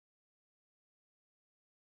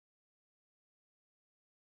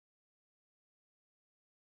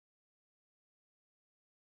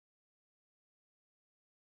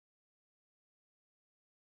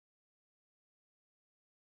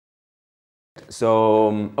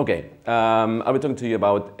I'll be talking to you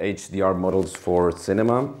about HDR models for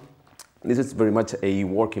cinema. This is very much a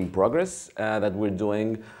work in progress that we're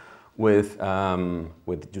doing with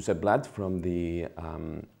Josep Blatt from the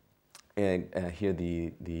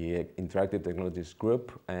the Interactive Technologies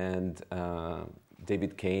Group, and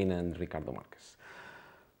David Kane and Ricardo Marquez.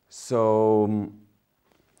 So,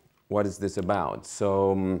 what is this about?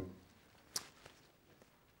 So,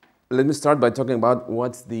 let me start by talking about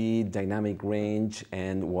what's the dynamic range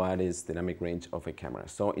and what is the dynamic range of a camera.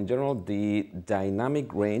 So in general, the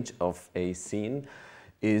dynamic range of a scene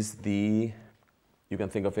is you can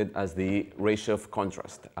think of it as the ratio of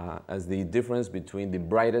contrast, as the difference between the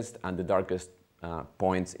brightest and the darkest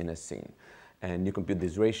points in a scene. And you compute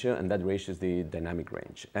this ratio, and that ratio is the dynamic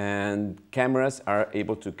range. And cameras are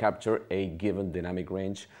able to capture a given dynamic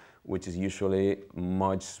range, which is usually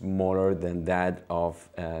much smaller than that of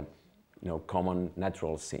common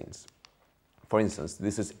natural scenes. For instance,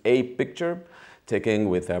 this is a picture taken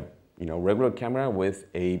with a regular camera with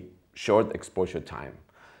a short exposure time.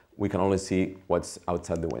 We can only see what's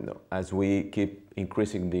outside the window. As we keep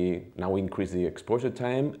increasing now we increase the exposure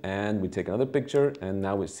time, and we take another picture, and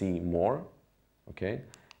now we see more. Okay,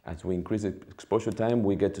 as we increase the exposure time,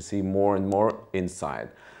 we get to see more and more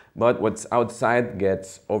inside. But what's outside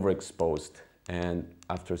gets overexposed, and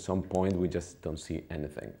after some point, we just don't see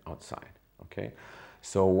anything outside. Okay,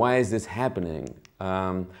 so why is this happening?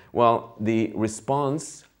 Well, the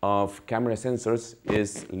response of camera sensors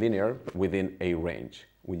is linear within a range,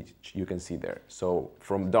 which you can see there. So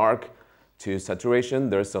from dark to saturation,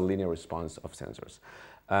 there's a linear response of sensors.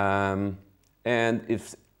 And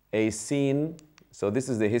if a scene, so this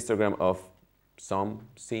is the histogram of some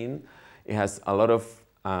scene, it has a lot of,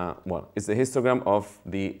 it's the histogram of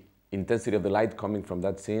the intensity of the light coming from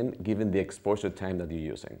that scene given the exposure time that you're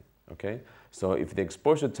using. Okay, so if the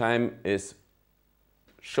exposure time is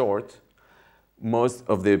short, most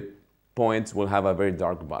of the points will have a very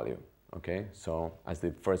dark value. Okay, so as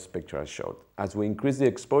the first picture I showed. As we increase the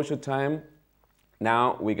exposure time,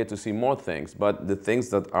 now we get to see more things, but the things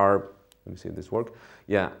that are, let me see if this works.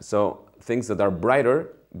 Yeah, so things that are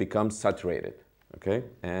brighter become saturated. Okay,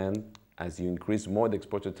 and as you increase more the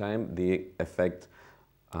exposure time, the effect,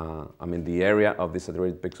 the area of the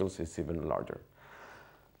saturated pixels is even larger.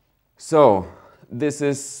 So this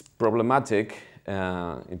is problematic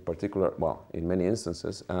in particular, well, in many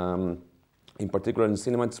instances. In particular in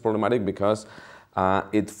cinema, it's problematic because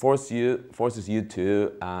it forces you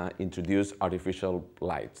to introduce artificial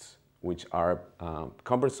lights, which are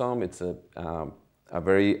cumbersome. It's a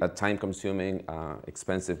very time-consuming,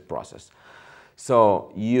 expensive process.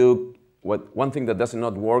 So one thing that does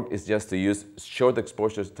not work is just to use short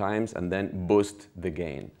exposure times and then boost the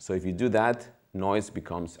gain. So if you do that, noise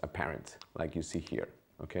becomes apparent, like you see here,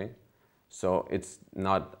 okay? So it's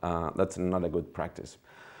not, that's not a good practice.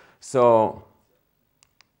 So,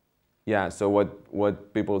 yeah, so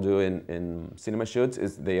what people do in cinema shoots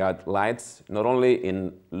is they add lights, not only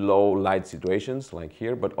in low light situations like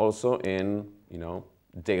here, but also in,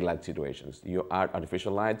 daylight situations. You add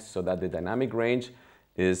artificial lights so that the dynamic range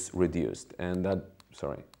is reduced. And that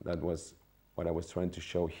was what I was trying to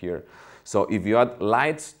show here. So if you add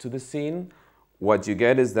lights to the scene, what you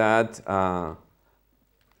get is that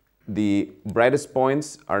the brightest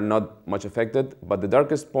points are not much affected, but the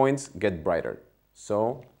darkest points get brighter.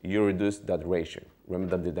 So you reduce that ratio.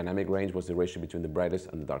 Remember that the dynamic range was the ratio between the brightest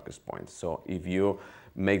and the darkest points. So if you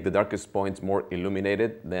make the darkest points more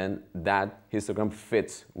illuminated, then that histogram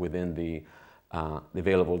fits within the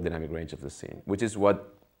available dynamic range of the scene, which is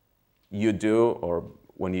what you do or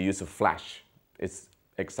when you use a flash. It's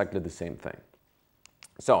exactly the same thing.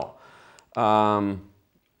 So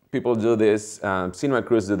people do this, cinema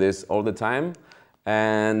crews do this all the time,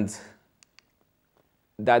 and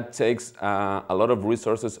that takes a lot of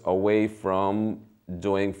resources away from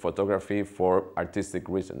doing photography for artistic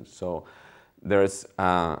reasons. So there's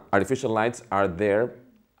artificial lights are there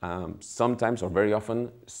sometimes or very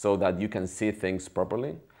often so that you can see things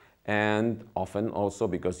properly, and often also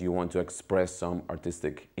because you want to express some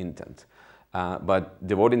artistic intent. But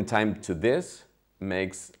devoting time to this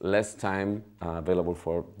makes less time available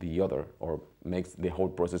for the other, or makes the whole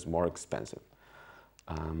process more expensive.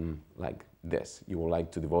 Like this, you would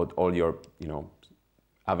like to devote all your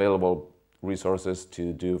available resources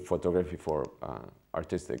to do photography for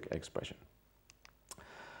artistic expression.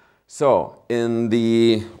 So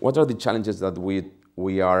what are the challenges that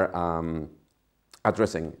we are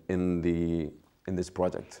addressing in this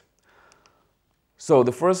project? So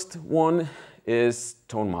the first one is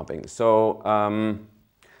tone mapping. So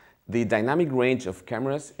the dynamic range of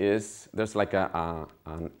cameras is, there's like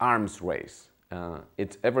an arms race.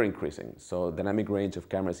 it's ever increasing. So dynamic range of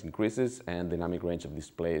cameras increases and dynamic range of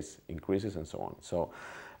displays increases and so on. So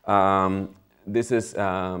this is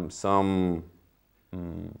some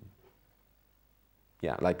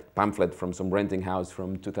like pamphlet from some renting house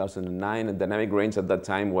from 2009, and dynamic range at that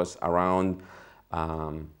time was around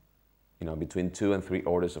between 2 and 3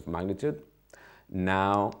 orders of magnitude.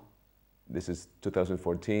 Now, this is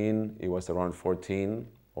 2014, it was around 14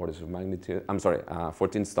 orders of magnitude.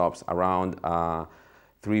 14 stops, around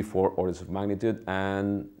 3-4 orders of magnitude,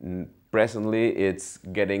 and presently it's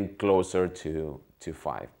getting closer to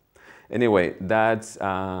 5. Anyway, that's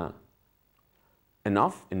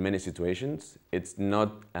enough in many situations. It's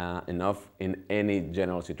not enough in any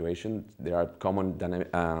general situation. There are common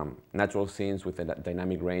natural scenes with a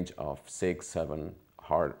dynamic range of 6, 7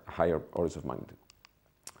 higher orders of magnitude.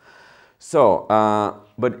 So,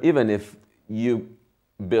 but even if you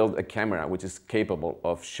build a camera which is capable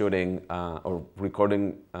of shooting or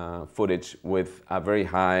recording footage with a very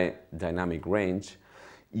high dynamic range,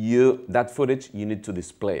 that footage, you need to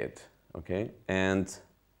display it, okay? And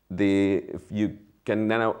if you can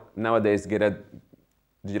nowadays get a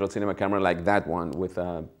digital cinema camera like that one with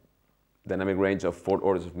a dynamic range of 4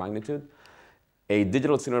 orders of magnitude, a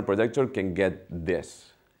digital cinema projector can get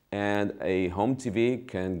this, and a home TV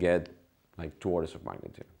can get like 2 orders of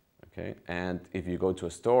magnitude, okay? And if you go to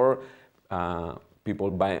a store,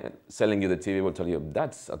 people selling you the TV will tell you,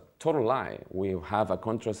 that's a total lie. We have a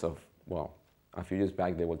contrast of, well, a few years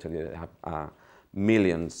back they will tell you they have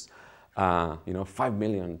millions, 5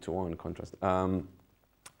 million to 1 contrast.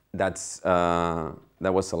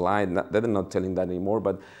 That was a lie. They're not telling that anymore.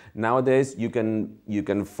 But nowadays you can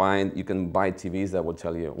buy TVs that will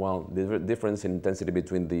tell you, well, the difference in intensity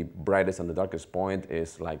between the brightest and the darkest point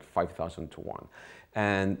is like 5,000 to 1,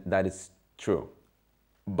 and that is true.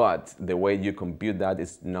 But the way you compute that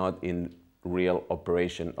is not in real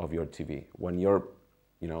operation of your TV. When you're,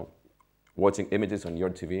 watching images on your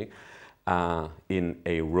TV in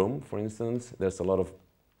a room, for instance, there's a lot of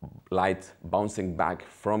light bouncing back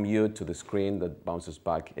from you to the screen that bounces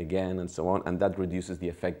back again and so on, and that reduces the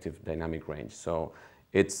effective dynamic range. So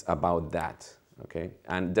it's about that, okay?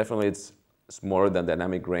 And definitely it's more than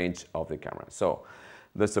dynamic range of the camera. So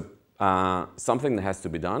there's something that has to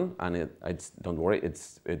be done, and don't worry,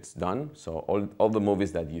 it's done. So all the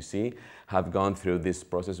movies that you see have gone through this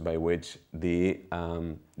process by which the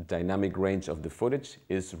dynamic range of the footage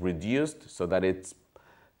is reduced so that it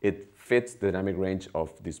fits the dynamic range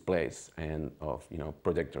of displays and of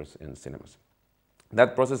projectors in cinemas.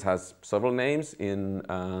 That process has several names.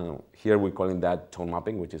 Here we're calling that tone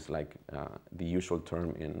mapping, which is like the usual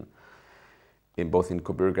term in both in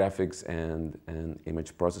computer graphics and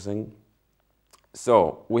image processing.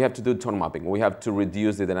 So we have to do tone mapping. We have to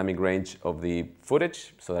reduce the dynamic range of the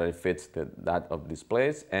footage so that it fits that of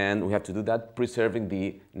displays, and we have to do that preserving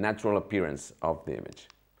the natural appearance of the image.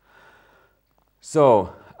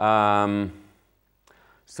 So,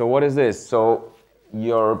 so what is this? So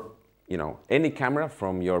any camera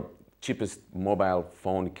from your cheapest mobile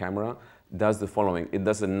phone camera does the following. It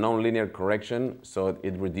does a nonlinear correction, so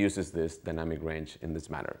it reduces this dynamic range in this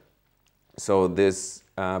manner. So this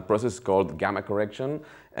process is called gamma correction,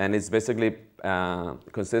 and it's basically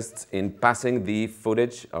consists in passing the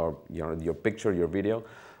footage or your picture, your video,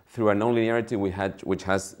 through a nonlinearity which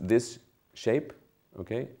has this shape,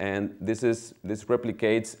 okay? And this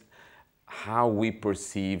replicates how we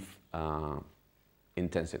perceive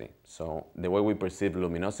intensity. So the way we perceive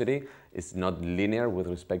luminosity is not linear with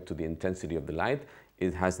respect to the intensity of the light.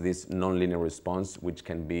 It has this nonlinear response, which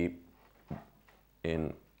can be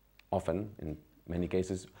often, in many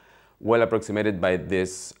cases, well approximated by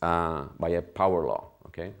this, by a power law,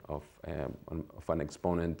 okay, of an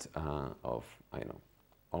exponent of,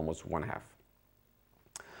 almost 1/2.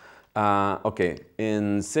 Okay,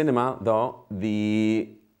 in cinema, though,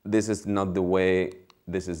 this is not the way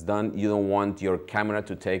this is done. You don't want your camera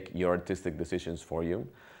to take your artistic decisions for you.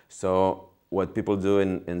 So what people do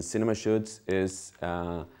in cinema shoots is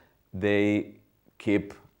they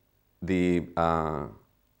keep the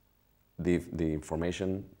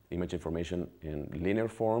image information in linear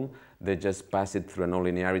form. They just pass it through a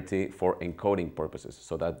nonlinearity for encoding purposes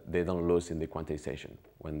so that they don't lose in the quantization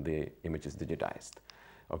when the image is digitized.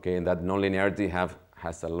 Okay, and that nonlinearity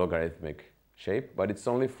has a logarithmic shape, but it's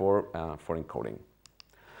only for encoding.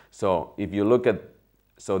 So if you look at,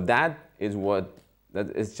 that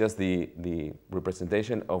is just the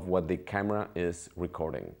representation of what the camera is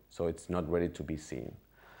recording. So it's not ready to be seen.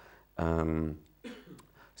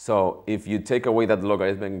 So if you take away that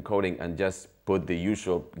logarithmic encoding and just put the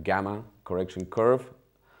usual gamma correction curve,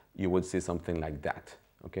 you would see something like that.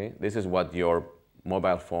 Okay, this is what your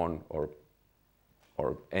mobile phone or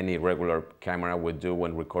any regular camera would do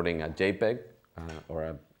when recording a JPEG or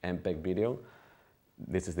a MPEG video.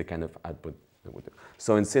 This is the kind of output that we do.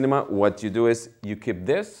 So in cinema, what you do is you keep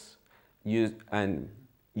this, and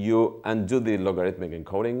you undo the logarithmic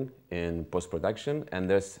encoding in post-production, and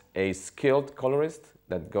there's a skilled colorist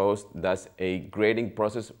that does a grading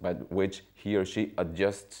process by which he or she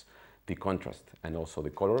adjusts the contrast and also the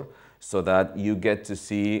color, so that you get to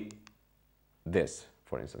see this,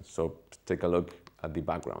 for instance. So take a look at the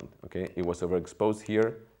background. Okay, it was overexposed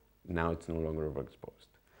here. Now it's no longer overexposed.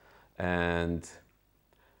 And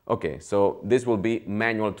okay, so this will be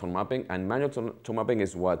manual tone mapping, and manual tone mapping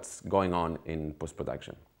is what's going on in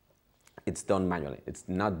post-production. It's done manually. It's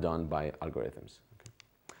not done by algorithms. Okay.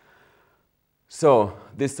 So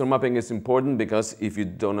this tone mapping is important because if you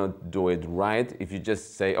do not do it right, if you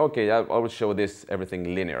just say, okay, I will show this everything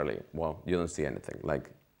linearly, well, you don't see anything.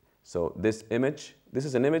 Like, so this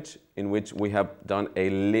is an image in which we have done a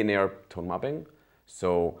linear tone mapping.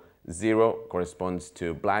 So 0 corresponds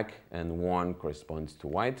to black and 1 corresponds to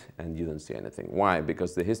white, and you don't see anything. Why?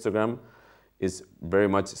 Because the histogram is very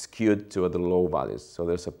much skewed to the low values. So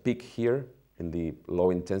there's a peak here in the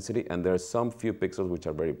low intensity, and there are some few pixels which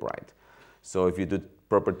are very bright. So if you do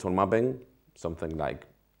proper tone mapping, something like,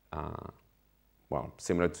 well,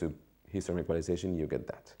 similar to histogram equalization, you get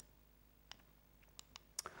that.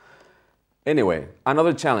 Anyway,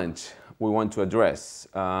 another challenge we want to address,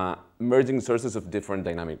 merging sources of different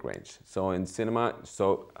dynamic range. So in cinema,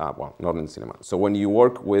 well, not in cinema. So when you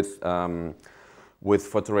work with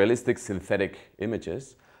photorealistic synthetic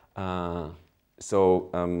images,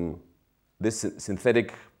 these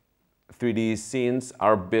synthetic 3D scenes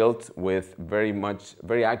are built with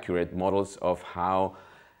very accurate models of how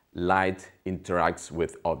light interacts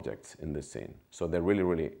with objects in the scene. So they're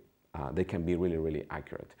they can be really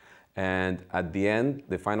accurate. And at the end,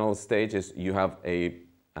 the final stage is you have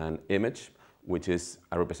an image, which is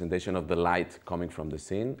a representation of the light coming from the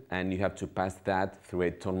scene, and you have to pass that through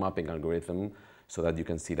a tone mapping algorithm so that you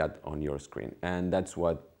can see that on your screen. And that's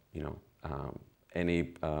what,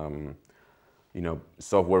 any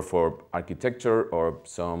software for architecture or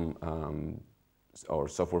or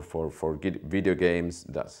software for video games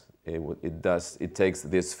does. It takes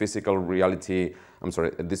this physical reality,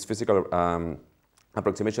 this physical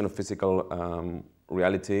approximation of physical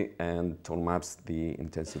reality and tone maps the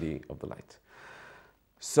intensity of the light.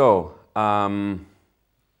 So,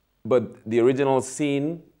 but the original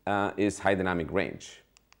scene is high dynamic range.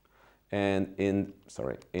 And in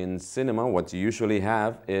cinema, what you usually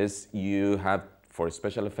have is for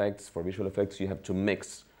special effects, for visual effects, you have to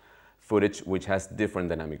mix footage which has different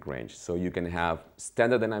dynamic range. So you can have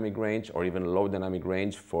standard dynamic range or even low dynamic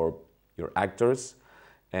range for your actors,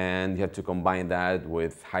 and you have to combine that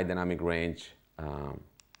with high dynamic range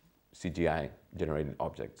CGI generated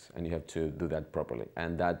objects, and you have to do that properly.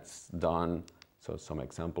 And that's done, so some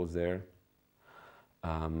examples there.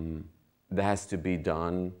 That has to be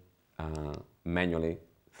done manually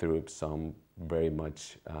through some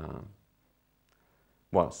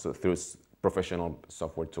through professional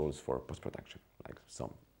software tools for post-production, like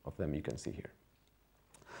some of them you can see here.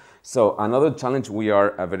 So another challenge we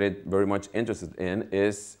are very much interested in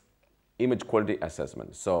is image quality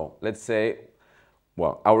assessment. So let's say,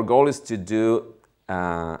 well, our goal is to do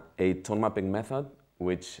a tone mapping method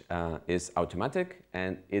which is automatic,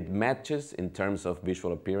 and it matches in terms of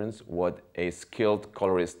visual appearance what a skilled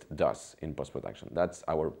colorist does in post-production. That's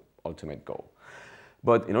our ultimate goal.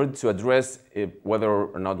 But in order to address whether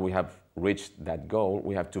or not we have reached that goal,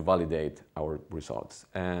 we have to validate our results.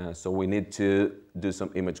 So we need to do some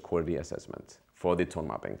image quality assessment for the tone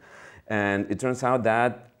mapping. And it turns out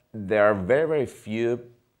that there are very few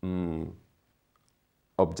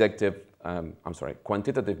quantitative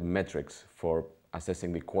metrics for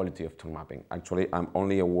assessing the quality of tone mapping. Actually, I'm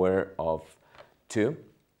only aware of 2.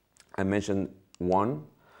 I mentioned one.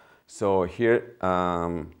 So here,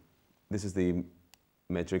 this is the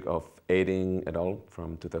metric of Aiding et al.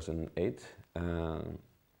 From 2008.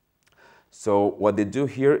 So what they do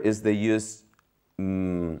here is they use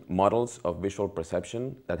models of visual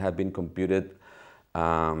perception that have been computed.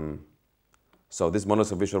 So these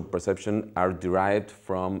models of visual perception are derived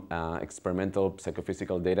from experimental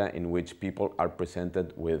psychophysical data in which people are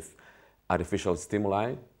presented with artificial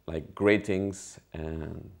stimuli like gratings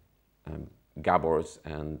and gabors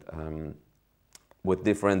and with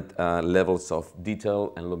different levels of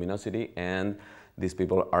detail and luminosity, and these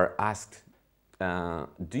people are asked,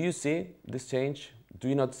 do you see this change? Do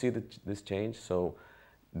you not see this change? So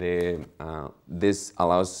this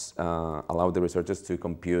allow the researchers to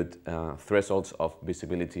compute thresholds of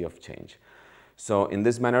visibility of change. So in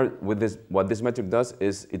this manner, with this, what this metric does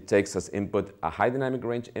is it takes as input a high dynamic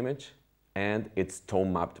range image and its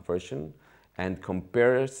tone mapped version and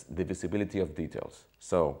compares the visibility of details.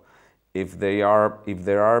 So if there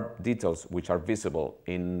are details which are visible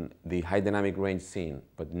in the high dynamic range scene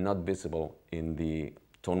but not visible in the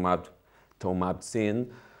tone mapped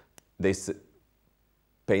scene, they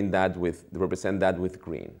represent that with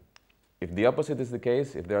green. If the opposite is the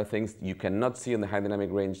case, if there are things you cannot see in the high dynamic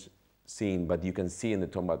range scene but you can see in the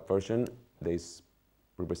tone mapped version, they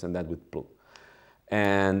represent that with blue.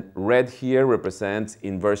 And red here represents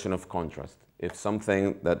inversion of contrast. If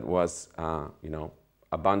something that was,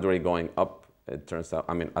 a boundary going up, it turns out,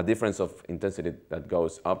 a difference of intensity that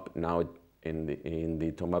goes up, now in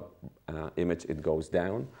the tone map image it goes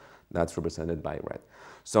down. That's represented by red.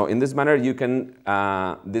 So in this manner, you can,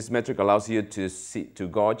 this metric allows you to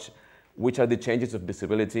gauge which are the changes of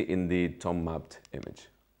visibility in the tone mapped image,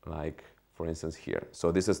 like for instance here.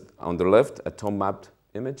 So this is on the left, a tone mapped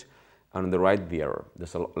image, and on the right, the error.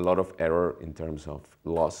 There's a lot of error in terms of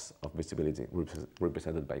loss of visibility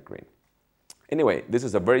represented by green. Anyway, this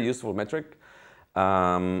is a very useful metric.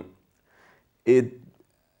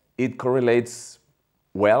 It correlates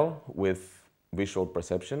well with visual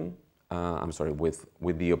perception.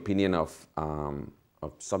 With the opinion of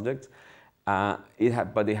subjects. But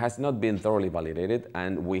it has not been thoroughly validated,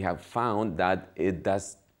 and we have found that it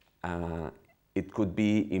does. It could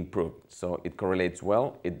be improved. So it correlates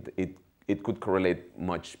well. It could correlate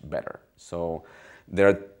much better. So there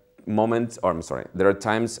are moments, there are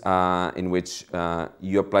times in which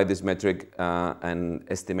you apply this metric and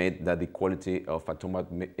estimate that the quality of a tone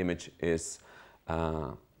mapped image is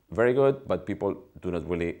very good, but people do not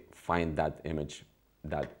really find that image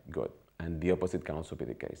that good. And the opposite can also be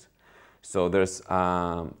the case. So there's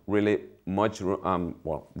really much room,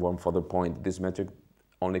 one further point, this metric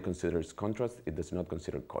only considers contrast, it does not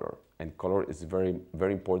consider color. And color is very,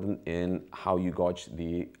 very important in how you gauge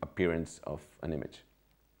the appearance of an image,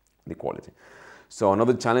 the quality. So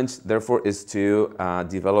another challenge, therefore, is to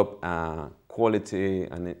develop an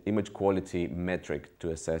image quality metric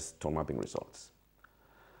to assess tone mapping results.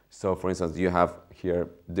 So for instance, you have here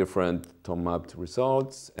different tone mapped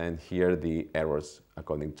results and here the errors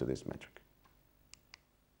according to this metric.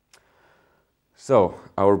 So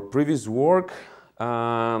our previous work,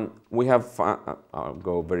 we have, I'll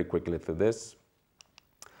go very quickly through this.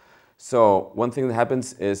 So one thing that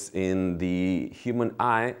happens is in the human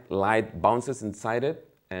eye, light bounces inside it,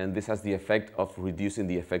 and this has the effect of reducing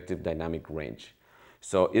the effective dynamic range.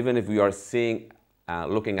 So even if we are seeing,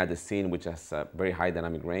 looking at the scene which has a very high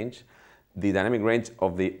dynamic range, the dynamic range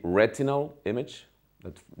of the retinal image,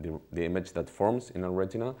 the image that forms in a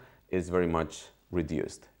retina, is very much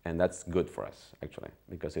reduced. And that's good for us, actually,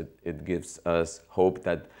 because it gives us hope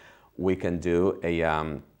that we can do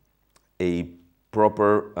a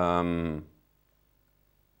proper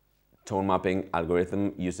tone mapping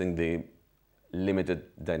algorithm using the limited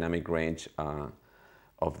dynamic range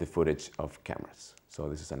of the footage of cameras. So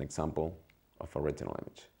this is an example of a retinal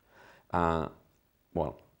image. I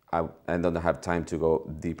don't have time to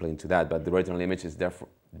go deeply into that, but the retinal image is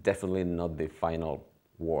definitely not the final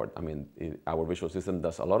word. I mean, our visual system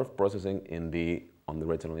does a lot of processing on the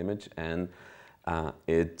retinal image, and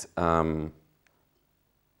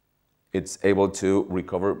it's able to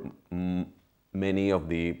recover many of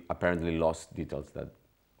the apparently lost details that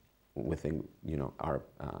we think are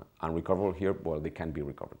unrecoverable here. Well, they can be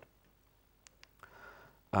recovered.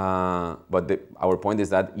 But our point is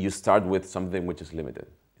that you start with something which is limited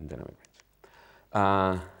in dynamic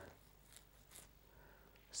range.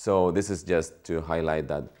 So this is just to highlight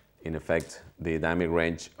that, in effect, the dynamic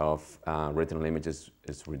range of retinal images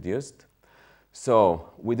is reduced.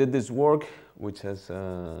 So we did this work, which has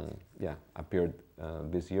appeared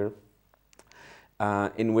this year,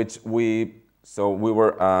 in which we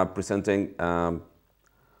were presenting.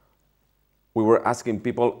 We were asking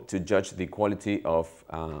people to judge the quality of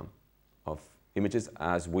images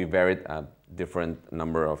as we varied a different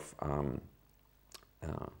number of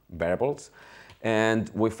variables, and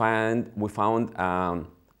we found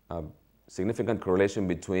a significant correlation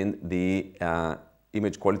between the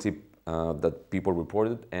image quality that people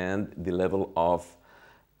reported and the level of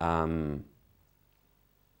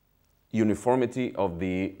uniformity of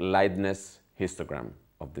the lightness histogram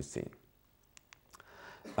of the scene.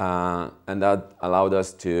 And that allowed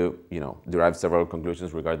us to, derive several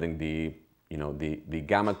conclusions regarding the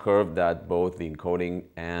gamma curve that both the encoding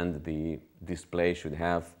and the display should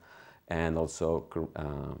have, and also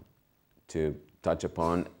to touch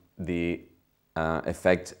upon the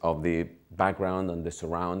effect of the background and the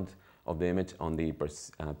surround of the image on the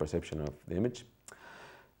perception of the image.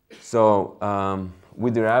 So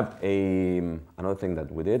we derived another thing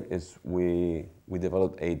that we did is we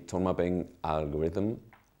developed a tone mapping algorithm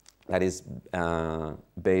that is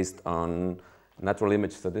based on natural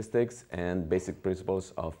image statistics and basic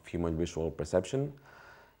principles of human visual perception.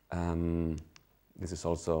 This is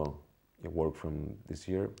also a work from this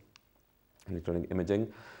year, electronic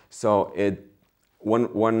imaging. So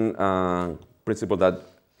one principle that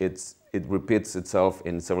it repeats itself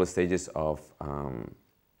in several stages of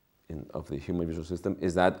the human visual system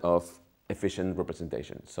is that of efficient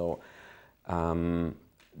representation. So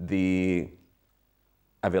the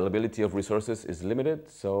availability of resources is limited,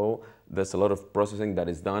 so there's a lot of processing that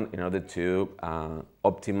is done in order to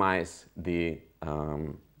optimize the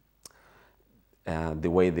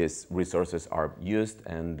way these resources are used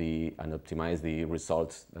and optimize the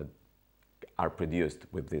results that are produced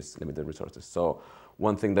with these limited resources. So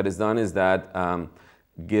one thing that is done is that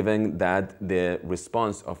given that the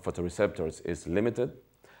response of photoreceptors is limited,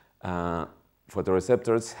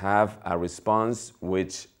 photoreceptors have a response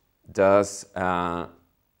which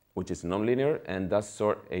is nonlinear and does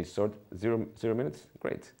a sort 0 minutes.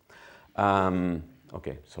 Great.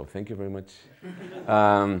 Okay, so thank you very much.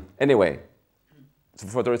 Anyway, so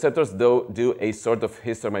photoreceptors do a sort of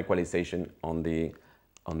histogram equalization on the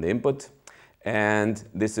input, and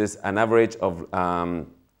this is an average of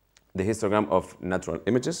the histogram of natural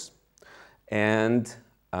images and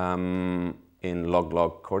in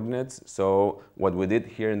log-log coordinates. So what we did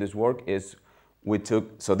here in this work is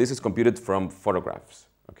so this is computed from photographs,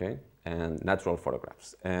 okay, and natural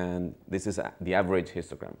photographs, and this is the average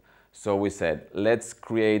histogram. So we said, let's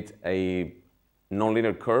create a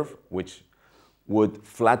nonlinear curve which would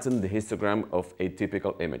flatten the histogram of a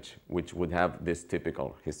typical image, which would have this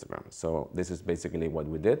typical histogram. So this is basically what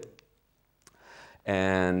we did.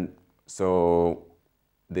 And so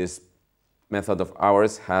this method of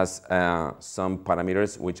ours has some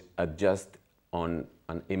parameters which adjust on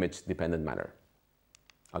an image-dependent manner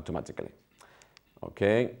automatically.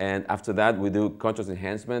 Okay, and after that we do contrast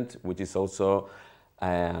enhancement, which is also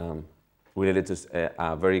related to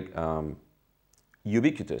a very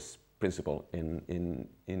ubiquitous principle in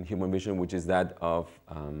human vision, which is that of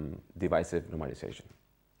divisive normalization.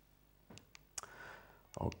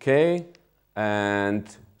 Okay,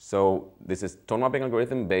 and so this is tone mapping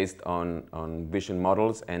algorithm based on vision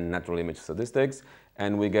models and natural image statistics,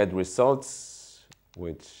 and we get results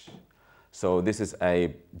so this is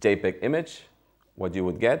a JPEG image, what you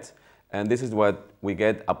would get, and this is what we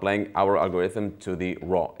get applying our algorithm to the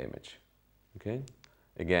raw image. Okay,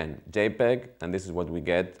 again JPEG, and this is what we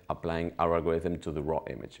get applying our algorithm to the raw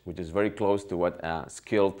image, which is very close to what a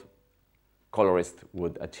skilled colorist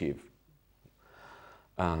would achieve.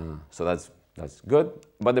 So that's good,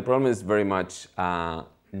 but the problem is very much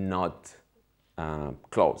not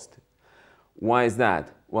closed. Why is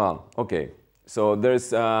that? Well, okay, so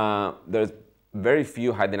there's very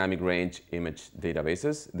few high dynamic range image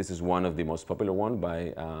databases. This is one of the most popular one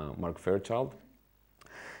by Mark Fairchild,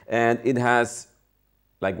 and it has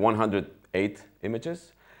like 108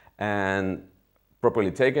 images and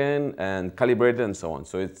properly taken and calibrated and so on.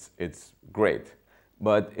 So it's great,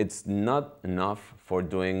 but it's not enough for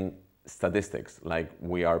doing statistics like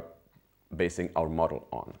we are basing our model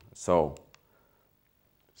on. So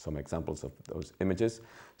some examples of those images.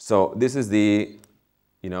 So this is the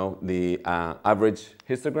average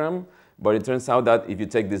histogram, but it turns out that if you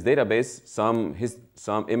take this database,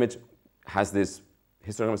 some image has this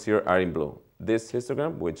histograms here are in blue. This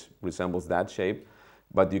histogram, which resembles that shape,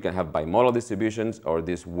 but you can have bimodal distributions or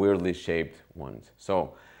these weirdly shaped ones.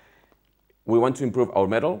 So we want to improve our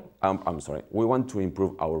model. We want to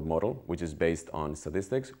improve our model, which is based on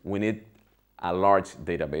statistics. We need a large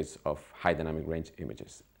database of high dynamic range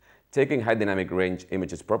images. Taking high dynamic range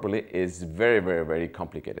images properly is very, very, very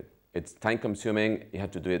complicated. It's time consuming. You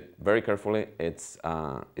have to do it very carefully. It's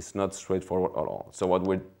not straightforward at all. So what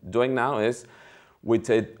we're doing now is we're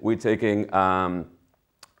taking the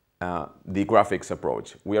graphics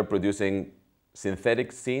approach. We are producing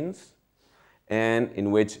synthetic scenes, and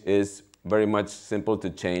in which is very much simple to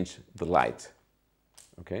change the light.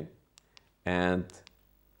 Okay, and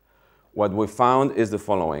what we found is the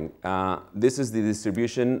following. This is the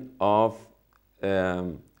distribution of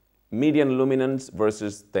median luminance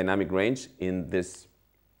versus dynamic range in this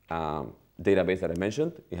database that I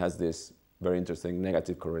mentioned. It has this very interesting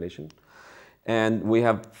negative correlation. And we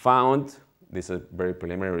have found, these are very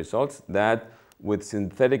preliminary results, that with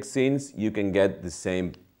synthetic scenes you can get the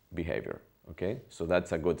same behavior. Okay, so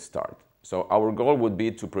that's a good start. So our goal would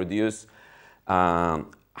be to produce high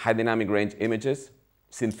dynamic range images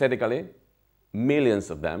synthetically, millions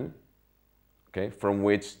of them, okay, from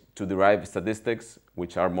which to derive statistics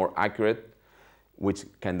which are more accurate, which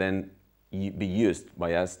can then be used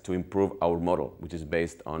by us to improve our model, which is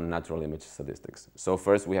based on natural image statistics. So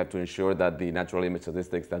first we have to ensure that the natural image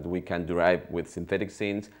statistics that we can derive with synthetic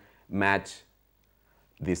scenes match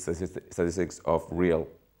the statistics of real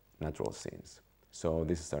natural scenes. So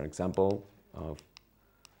this is our example of,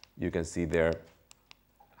 you can see there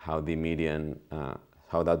how the median,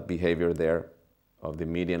 how that behavior there of the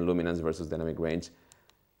median luminance versus dynamic range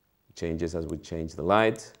changes as we change the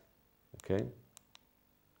light, okay?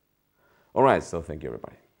 All right, so thank you,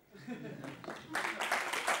 everybody.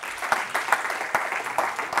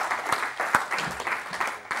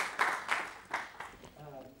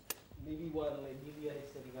 Maybe while Emilia is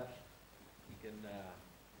setting up, you can...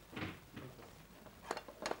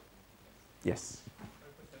 Yes.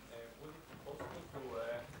 Would it be possible to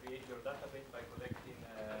create your database by collecting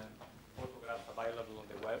photographs available on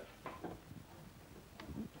the web?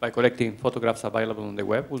 By collecting photographs available on the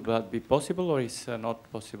web, would that be possible or is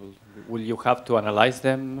not possible? Will you have to analyze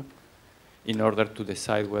them in order to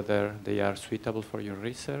decide whether they are suitable for your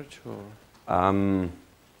research? Or?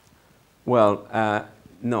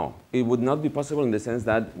 No, it would not be possible in the sense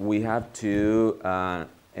that we have to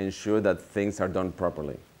ensure that things are done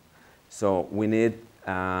properly. So we need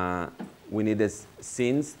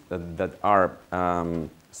scenes that are,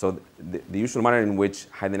 so the usual manner in which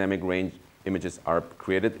high dynamic range images are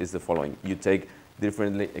created is the following. You take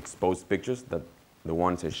differently exposed pictures, that the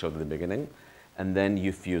ones I showed at the beginning, and then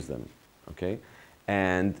you fuse them, okay?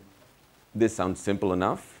 And this sounds simple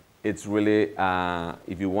enough. It's really,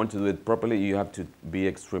 if you want to do it properly, you have to be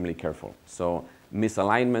extremely careful. So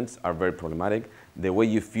misalignments are very problematic. The way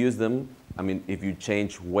you fuse them, I mean, if you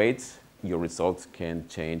change weights, your results can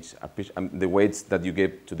change. The weights that you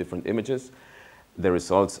give to different images, the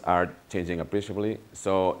results are changing appreciably.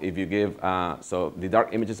 So if you give, so the dark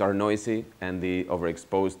images are noisy and the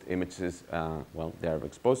overexposed images, well, they are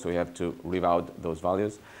exposed, so you have to leave out those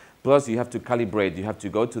values. Plus you have to calibrate, you have to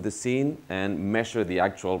go to the scene and measure the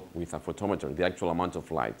actual, with a photometer, the actual amount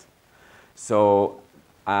of light. So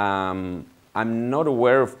I'm not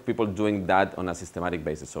aware of people doing that on a systematic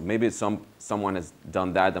basis. So maybe someone has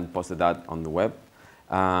done that and posted that on the web.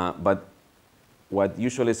 But what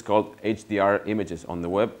usually is called HDR images on the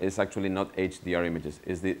web is actually not HDR images.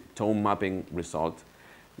 It's the tone mapping result,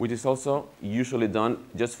 which is also usually done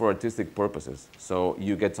just for artistic purposes. So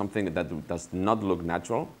you get something that does not look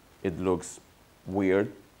natural. It looks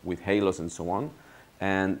weird with halos and so on.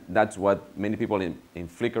 And that's what many people in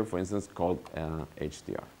Flickr, for instance, call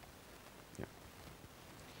HDR.